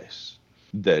first place.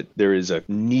 That there is a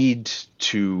need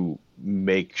to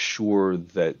make sure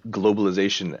that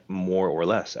globalization, more or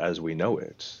less as we know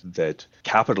it, that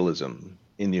capitalism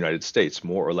in the United States,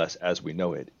 more or less as we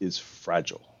know it, is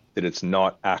fragile. That it's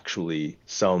not actually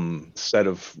some set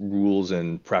of rules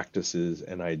and practices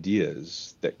and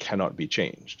ideas that cannot be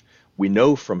changed. We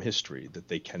know from history that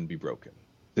they can be broken.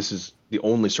 This is the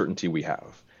only certainty we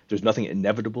have. There's nothing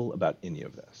inevitable about any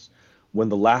of this. When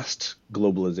the last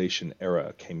globalization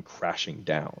era came crashing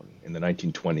down in the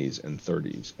 1920s and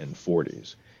 30s and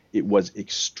 40s, it was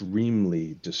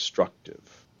extremely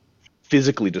destructive,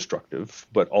 physically destructive,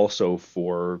 but also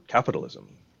for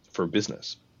capitalism, for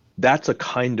business. That's a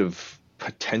kind of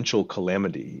potential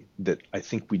calamity that I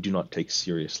think we do not take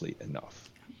seriously enough.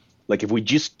 Like if we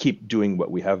just keep doing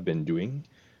what we have been doing,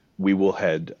 we will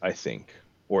head, I think,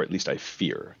 or at least I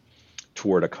fear,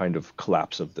 toward a kind of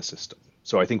collapse of the system.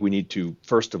 So I think we need to,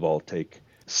 first of all, take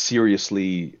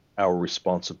seriously our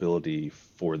responsibility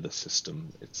for the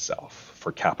system itself,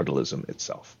 for capitalism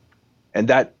itself. And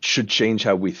that should change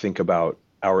how we think about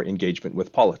our engagement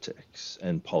with politics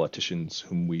and politicians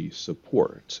whom we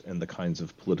support and the kinds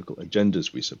of political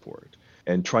agendas we support,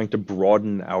 and trying to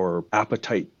broaden our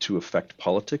appetite to affect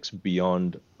politics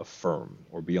beyond a firm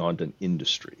or beyond an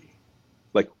industry.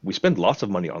 Like we spend lots of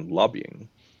money on lobbying,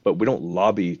 but we don't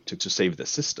lobby to save the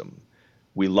system.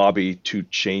 We lobby to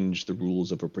change the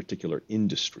rules of a particular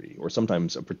industry or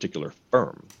sometimes a particular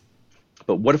firm.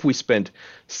 But what if we spent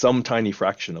some tiny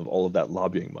fraction of all of that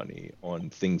lobbying money on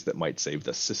things that might save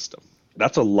the system?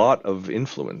 That's a lot of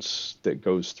influence that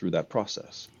goes through that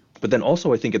process. But then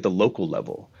also, I think at the local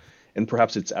level, and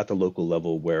perhaps it's at the local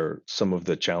level where some of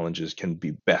the challenges can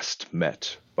be best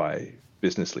met by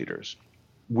business leaders.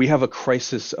 We have a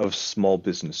crisis of small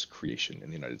business creation in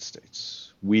the United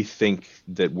States. We think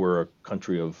that we're a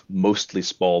country of mostly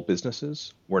small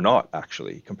businesses. We're not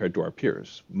actually, compared to our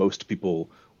peers. Most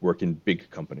people work in big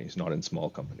companies, not in small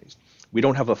companies. We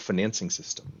don't have a financing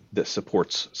system that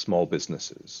supports small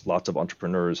businesses. Lots of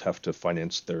entrepreneurs have to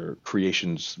finance their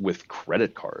creations with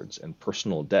credit cards and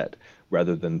personal debt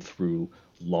rather than through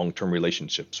long-term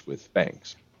relationships with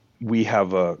banks. We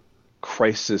have a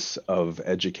crisis of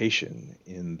education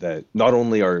in that not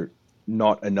only are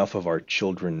not enough of our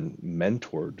children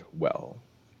mentored well,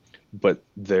 but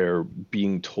they're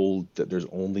being told that there's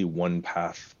only one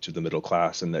path to the middle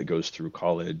class, and that goes through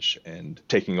college and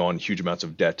taking on huge amounts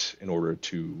of debt in order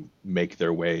to make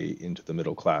their way into the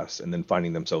middle class and then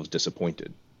finding themselves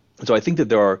disappointed. So I think that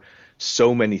there are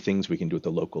so many things we can do at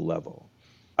the local level.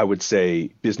 I would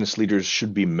say business leaders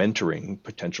should be mentoring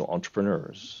potential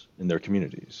entrepreneurs in their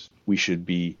communities. We should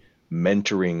be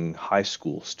mentoring high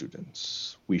school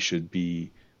students. We should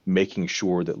be making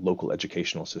sure that local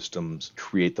educational systems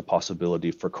create the possibility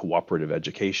for cooperative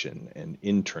education and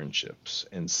internships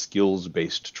and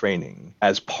skills-based training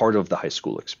as part of the high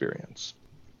school experience.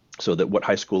 So that what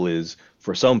high school is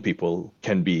for some people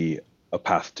can be a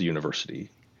path to university.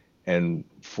 And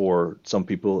for some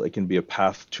people, it can be a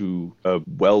path to a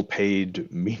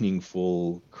well-paid,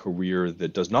 meaningful career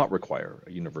that does not require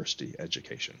a university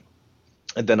education.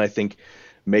 And then I think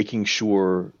making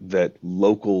sure that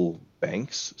local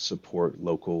banks support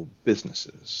local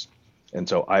businesses. And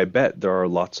so I bet there are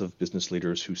lots of business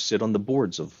leaders who sit on the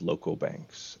boards of local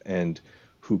banks and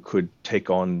who could take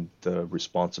on the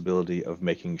responsibility of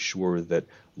making sure that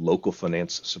local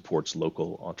finance supports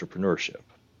local entrepreneurship.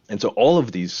 And so all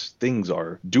of these things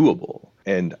are doable.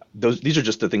 And these are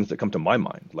just the things that come to my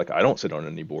mind. Like, I don't sit on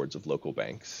any boards of local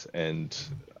banks. And,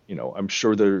 I'm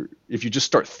sure if you just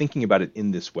start thinking about it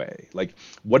in this way, like,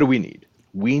 what do we need?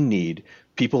 We need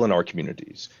people in our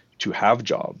communities to have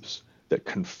jobs that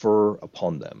confer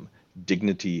upon them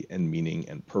dignity and meaning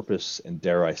and purpose and,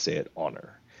 dare I say it,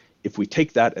 honor. If we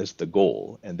take that as the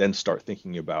goal and then start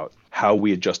thinking about how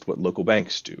we adjust what local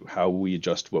banks do, how we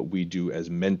adjust what we do as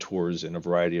mentors in a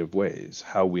variety of ways,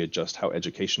 how we adjust how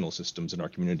educational systems in our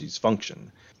communities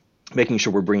function, making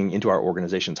sure we're bringing into our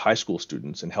organizations high school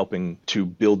students and helping to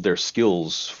build their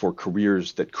skills for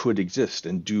careers that could exist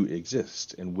and do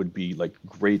exist and would be like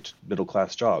great middle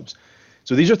class jobs.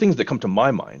 So these are things that come to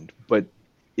my mind. But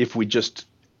if we just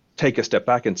take a step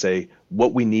back and say,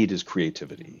 what we need is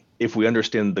creativity. If we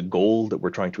understand the goal that we're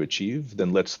trying to achieve,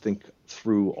 then let's think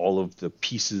through all of the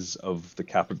pieces of the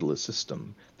capitalist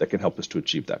system that can help us to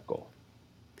achieve that goal.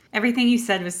 Everything you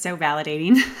said was so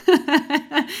validating.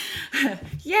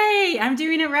 Yay, I'm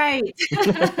doing it right.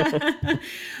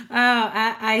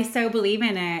 I so believe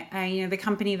in it. The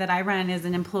company that I run is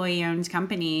an employee-owned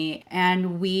company,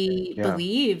 and we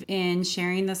believe in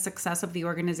sharing the success of the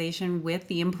organization with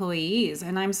the employees.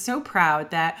 And I'm so proud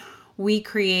that we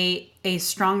create a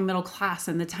strong middle class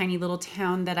in the tiny little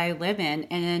town that I live in.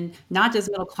 And not just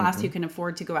middle class who can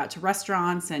afford to go out to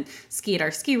restaurants and ski at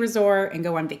our ski resort and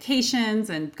go on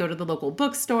vacations and go to the local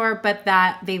bookstore, but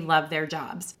that they love their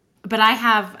jobs. But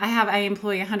I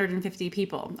employ 150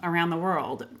 people around the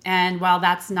world. And while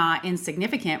that's not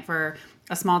insignificant for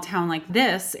a small town like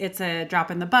this, it's a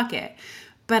drop in the bucket.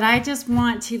 But I just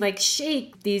want to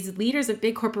shake these leaders of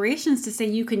big corporations to say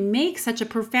you can make such a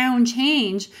profound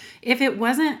change if it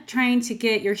wasn't trying to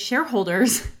get your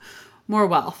shareholders more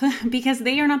wealth, because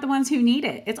they are not the ones who need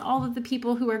it. It's all of the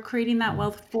people who are creating that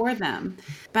wealth for them.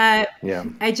 But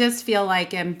I just feel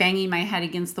like I'm banging my head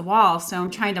against the wall. So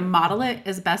I'm trying to model it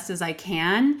as best as I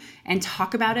can and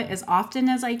talk about it as often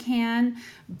as I can.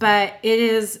 But it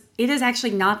is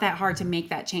actually not that hard to make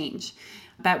that change.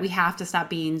 But we have to stop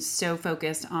being so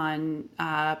focused on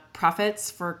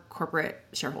profits for corporate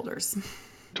shareholders.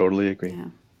 Totally agree. Yeah.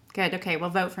 Good. Okay.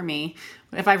 Well, vote for me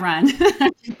if I run.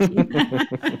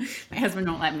 My husband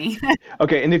won't let me.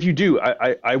 Okay. And if you do,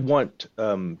 I want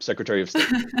Secretary of State,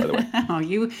 by the way. Oh,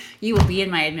 you will be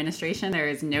in my administration. There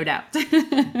is no doubt.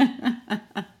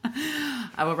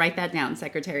 I will write that down,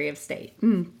 Secretary of State.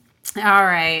 All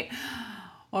right.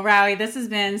 Well, Rawi, this has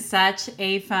been such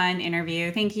a fun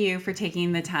interview. Thank you for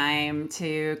taking the time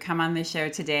to come on the show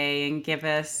today and give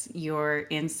us your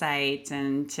insight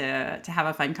and to have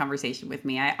a fun conversation with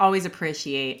me. I always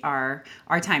appreciate our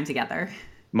time together.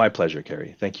 My pleasure,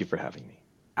 Carrie. Thank you for having me.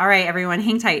 All right, everyone,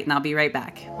 hang tight and I'll be right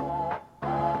back.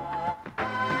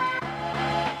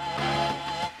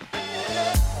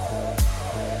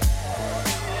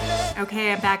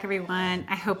 Okay, I'm back, everyone.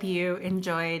 I hope you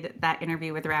enjoyed that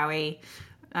interview with Rawi.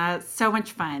 So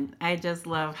much fun. I just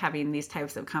love having these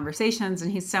types of conversations, and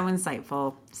he's so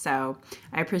insightful. So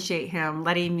I appreciate him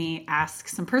letting me ask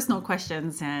some personal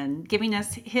questions and giving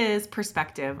us his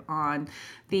perspective on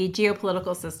the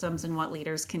geopolitical systems and what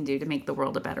leaders can do to make the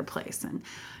world a better place. And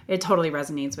it totally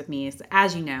resonates with me.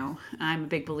 As you know, I'm a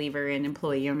big believer in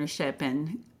employee ownership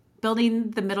and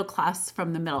building the middle class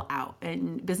from the middle out.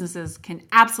 And businesses can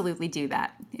absolutely do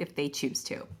that if they choose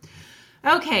to.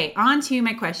 Okay, on to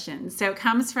my question. So it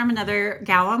comes from another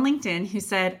gal on LinkedIn who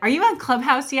said, "Are you on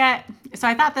Clubhouse yet?" So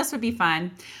I thought this would be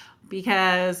fun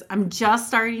because I'm just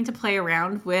starting to play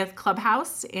around with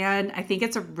Clubhouse, and I think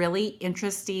it's a really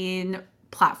interesting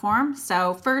platform.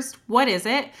 So first, what is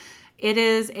it? It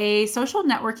is a social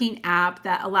networking app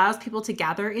that allows people to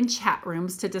gather in chat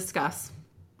rooms to discuss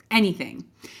anything.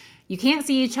 You can't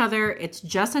see each other. It's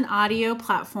just an audio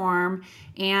platform,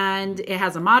 and it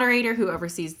has a moderator who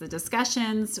oversees the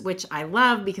discussions, which I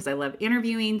love because I love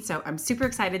interviewing. So I'm super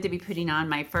excited to be putting on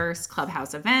my first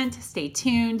Clubhouse event. Stay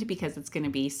tuned because it's going to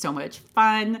be so much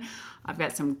fun. I've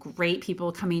got some great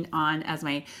people coming on as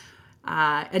my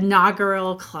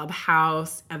inaugural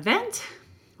Clubhouse event.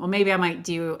 Well, maybe I might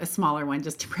do a smaller one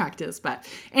just to practice. But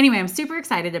anyway, I'm super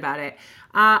excited about it.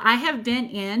 I have been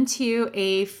into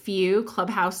a few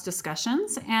Clubhouse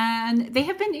discussions, and they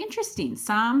have been interesting.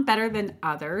 Some better than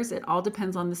others. It all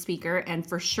depends on the speaker and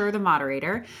for sure the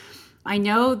moderator. I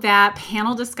know that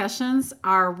panel discussions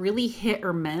are really hit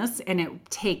or miss, and it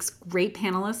takes great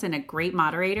panelists and a great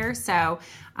moderator. So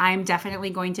I'm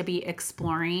definitely going to be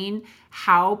exploring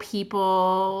how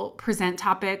people present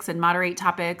topics and moderate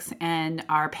topics and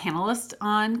are panelists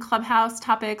on Clubhouse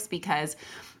topics, because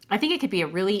I think it could be a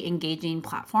really engaging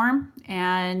platform.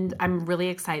 And I'm really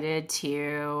excited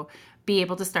to be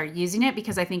able to start using it,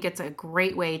 because I think it's a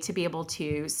great way to be able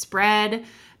to spread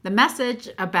the message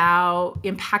about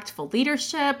impactful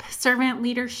leadership, servant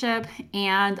leadership,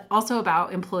 and also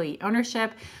about employee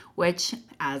ownership, which,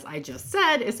 as I just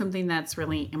said, is something that's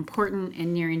really important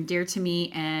and near and dear to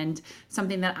me, and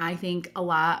something that I think a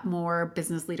lot more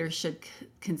business leaders should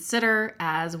consider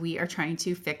as we are trying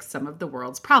to fix some of the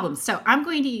world's problems. So I'm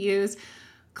going to use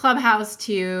Clubhouse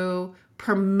to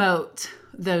promote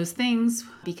those things,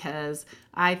 because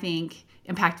I think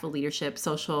impactful leadership,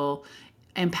 social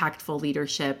impactful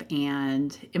leadership,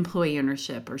 and employee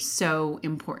ownership are so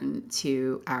important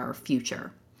to our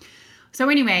future. So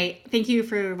anyway, thank you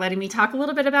for letting me talk a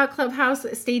little bit about Clubhouse.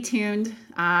 Stay tuned.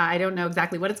 I don't know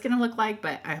exactly what it's going to look like,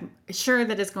 but I'm sure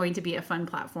that it's going to be a fun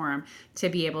platform to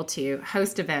be able to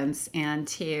host events and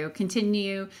to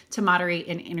continue to moderate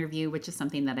and interview, which is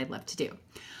something that I'd love to do.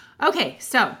 Okay,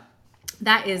 so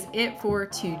that is it for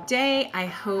today. I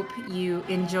hope you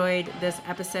enjoyed this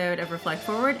episode of Reflect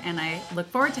Forward, and I look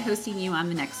forward to hosting you on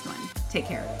the next one. Take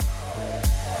care.